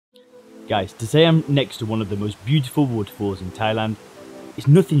Guys, to say I'm next to one of the most beautiful waterfalls in Thailand is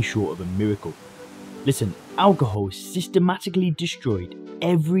nothing short of a miracle. Listen, alcohol systematically destroyed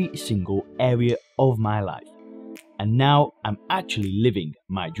every single area of my life. And now I'm actually living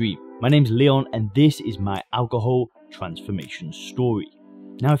my dream. My name's Leon and this is my alcohol transformation story.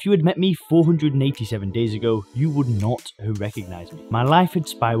 Now, if you had met me 487 days ago, you would not have recognized me. My life had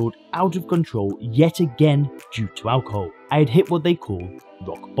spiraled out of control yet again due to alcohol. I had hit what they call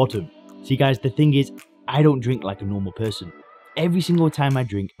rock bottom. See guys, the thing is, I don't drink like a normal person. Every single time I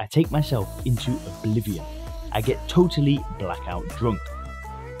drink, I take myself into oblivion. I get totally blackout drunk.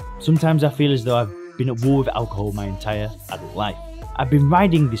 Sometimes I feel as though I've been at war with alcohol my entire adult life. I've been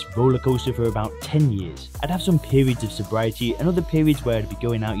riding this roller coaster for about 10 years. I'd have some periods of sobriety and other periods where I'd be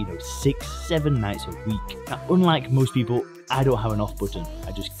going out, 6-7 nights a week. Now, unlike most people, I don't have an off button.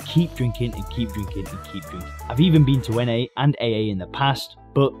 I just keep drinking and keep drinking and keep drinking. I've even been to NA and AA in the past,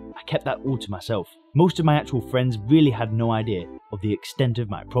 but I kept that all to myself. Most of my actual friends really had no idea of the extent of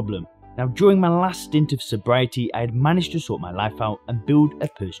my problem. Now, during my last stint of sobriety, I had managed to sort my life out and build a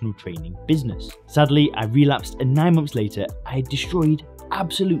personal training business. Sadly, I relapsed and 9 months later, I had destroyed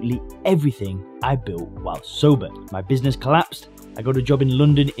absolutely everything I built while sober. My business collapsed, I got a job in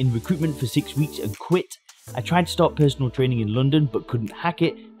London in recruitment for 6 weeks and quit. I tried to start personal training in London but couldn't hack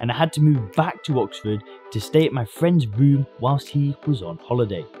it, and I had to move back to Oxford to stay at my friend's room whilst he was on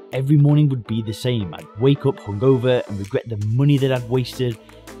holiday. Every morning would be the same. I'd wake up hungover and regret the money that I'd wasted,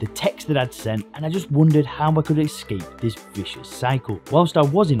 the texts that I'd sent, and I just wondered how I could escape this vicious cycle. Whilst I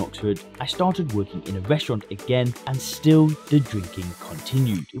was in Oxford, I started working in a restaurant again, and still the drinking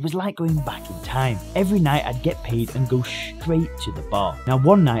continued. It was like going back in time. Every night I'd get paid and go straight to the bar. Now,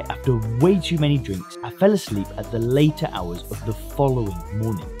 one night after way too many drinks, I fell asleep at the later hours of the following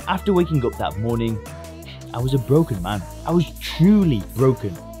morning. After waking up that morning, I was a broken man. I was truly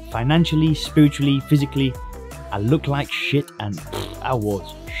broken. Financially, spiritually, physically. I looked like shit and I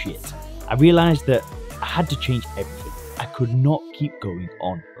was shit. I realized that I had to change everything. I could not keep going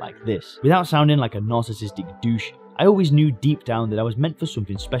on like this. Without sounding like a narcissistic douche, I always knew deep down that I was meant for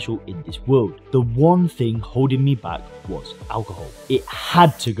something special in this world. The one thing holding me back was alcohol. It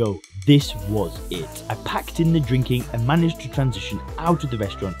had to go. This was it. I packed in the drinking and managed to transition out of the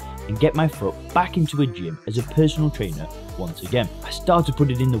restaurant and get my foot back into a gym as a personal trainer once again. I started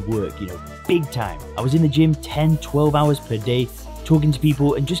putting in the work, big time. I was in the gym 10-12 hours per day, talking to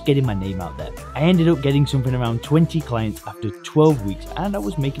people and just getting my name out there. I ended up getting something around 20 clients after 12 weeks and I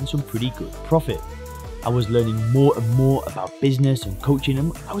was making some pretty good profit. I was learning more and more about business and coaching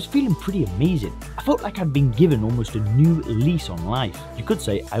and I was feeling pretty amazing. I felt like I'd been given almost a new lease on life. You could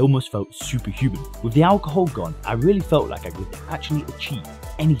say I almost felt superhuman. With the alcohol gone, I really felt like I could actually achieve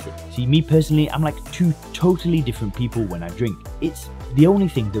anything. See, me personally, I'm like two totally different people when I drink. It's the only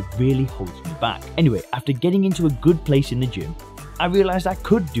thing that really holds me back. Anyway, after getting into a good place in the gym, I realized I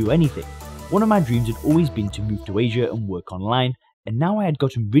could do anything. One of my dreams had always been to move to Asia and work online, and now I had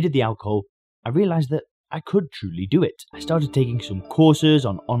gotten rid of the alcohol, I realized that I could truly do it. I started taking some courses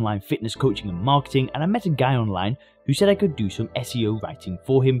on online fitness coaching and marketing, and I met a guy online who said I could do some SEO writing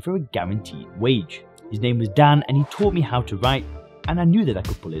for him for a guaranteed wage. His name was Dan and he taught me how to write, and I knew that I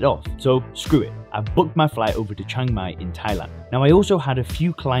could pull it off. So screw it, I booked my flight over to Chiang Mai in Thailand. Now, I also had a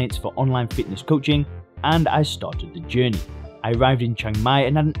few clients for online fitness coaching and I started the journey. I arrived in Chiang Mai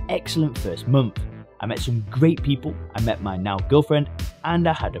and had an excellent first month. I met some great people, I met my now girlfriend, and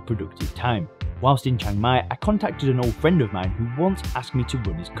I had a productive time. Whilst in Chiang Mai, I contacted an old friend of mine who once asked me to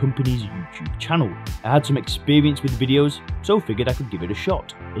run his company's YouTube channel. I had some experience with videos, so figured I could give it a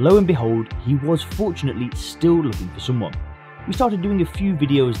shot. Lo and behold, he was fortunately still looking for someone. We started doing a few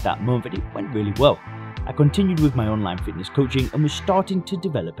videos that month and it went really well. I continued with my online fitness coaching and was starting to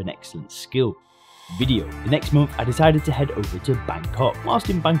develop an excellent skill: video. The next month, I decided to head over to Bangkok.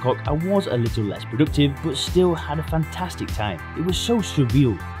 Whilst in Bangkok, I was a little less productive, but still had a fantastic time. It was so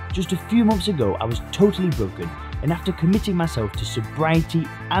surreal. Just a few months ago, I was totally broken, and after committing myself to sobriety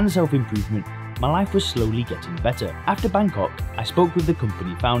and self-improvement, my life was slowly getting better. After Bangkok, I spoke with the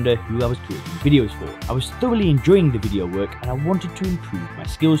company founder who I was creating videos for. I was thoroughly enjoying the video work and I wanted to improve my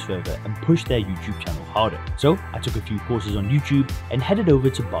skills further and push their YouTube channel harder. So I took a few courses on YouTube and headed over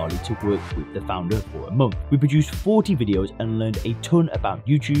to Bali to work with the founder for a month. We produced 40 videos and learned a ton about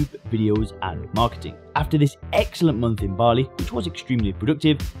YouTube, videos and marketing. After this excellent month in Bali, which was extremely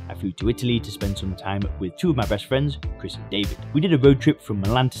productive, I flew to Italy to spend some time with two of my best friends, Chris and David. We did a road trip from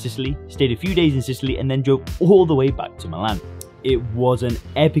Milan to Sicily, stayed a few days in Sicily and then drove all the way back to Milan. It was an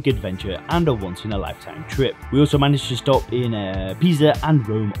epic adventure and a once-in-a-lifetime trip. We also managed to stop in Pisa and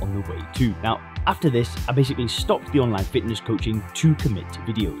Rome on the way too. Now, After this, I basically stopped the online fitness coaching to commit to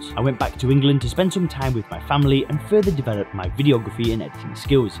videos. I went back to England to spend some time with my family and further develop my videography and editing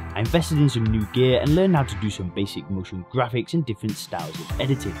skills. I invested in some new gear and learned how to do some basic motion graphics and different styles of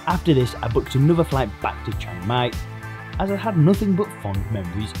editing. After this, I booked another flight back to Chiang Mai, as I had nothing but fond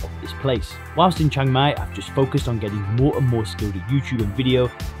memories of this place. Whilst in Chiang Mai, I've just focused on getting more and more skilled at YouTube and video,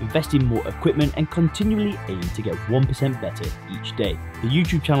 investing more equipment and continually aiming to get 1% better each day. The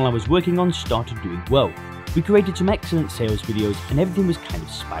YouTube channel I was working on started doing well. We created some excellent sales videos and everything was kind of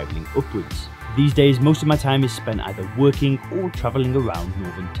spiraling upwards. These days, most of my time is spent either working or travelling around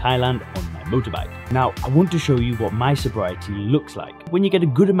northern Thailand on my motorbike. Now, I want to show you what my sobriety looks like. When you get a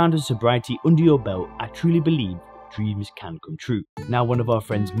good amount of sobriety under your belt, I truly believe dreams can come true. Now, one of our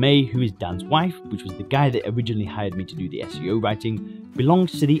friends, May, who is Dan's wife, which was the guy that originally hired me to do the SEO writing,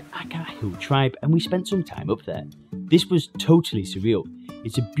 belongs to the Aka Hill tribe and we spent some time up there. This was totally surreal.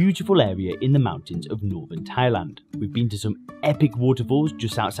 It's a beautiful area in the mountains of northern Thailand. We've been to some epic waterfalls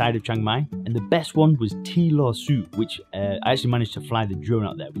just outside of Chiang Mai, and the best one was Thi Lo Su, which I actually managed to fly the drone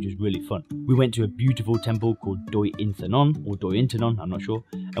out there, which was really fun. We went to a beautiful temple called Doi Inthanon, or Doi Intanon, I'm not sure.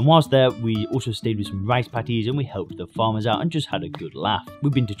 And whilst there, we also stayed with some rice paddies and we helped the farmers out and just had a good laugh.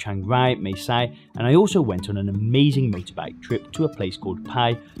 We've been to Chiang Rai, Mae Sai, and I also went on an amazing motorbike trip to a place called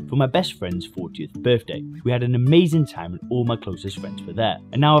Pai for my best friend's 40th birthday. We had an amazing time and all my closest friends were there.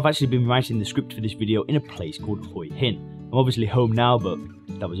 And now I've actually been writing the script for this video in a place called Hoi Hin. I'm obviously home now, but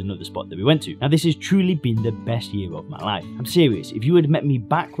that was another spot that we went to. Now, this has truly been the best year of my life. I'm serious, if you had met me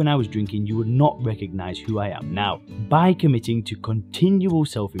back when I was drinking, you would not recognize who I am now. By committing to continual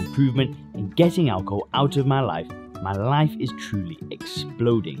self-improvement and getting alcohol out of my life is truly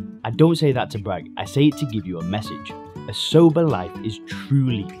exploding. I don't say that to brag, I say it to give you a message. A sober life is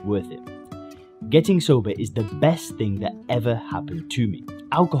truly worth it. Getting sober is the best thing that ever happened to me.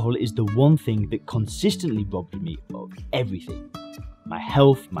 Alcohol is the one thing that consistently robbed me of everything. My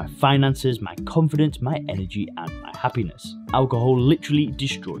health, my finances, my confidence, my energy, and my happiness. Alcohol literally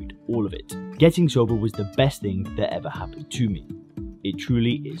destroyed all of it. Getting sober was the best thing that ever happened to me. It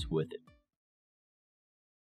truly is worth it.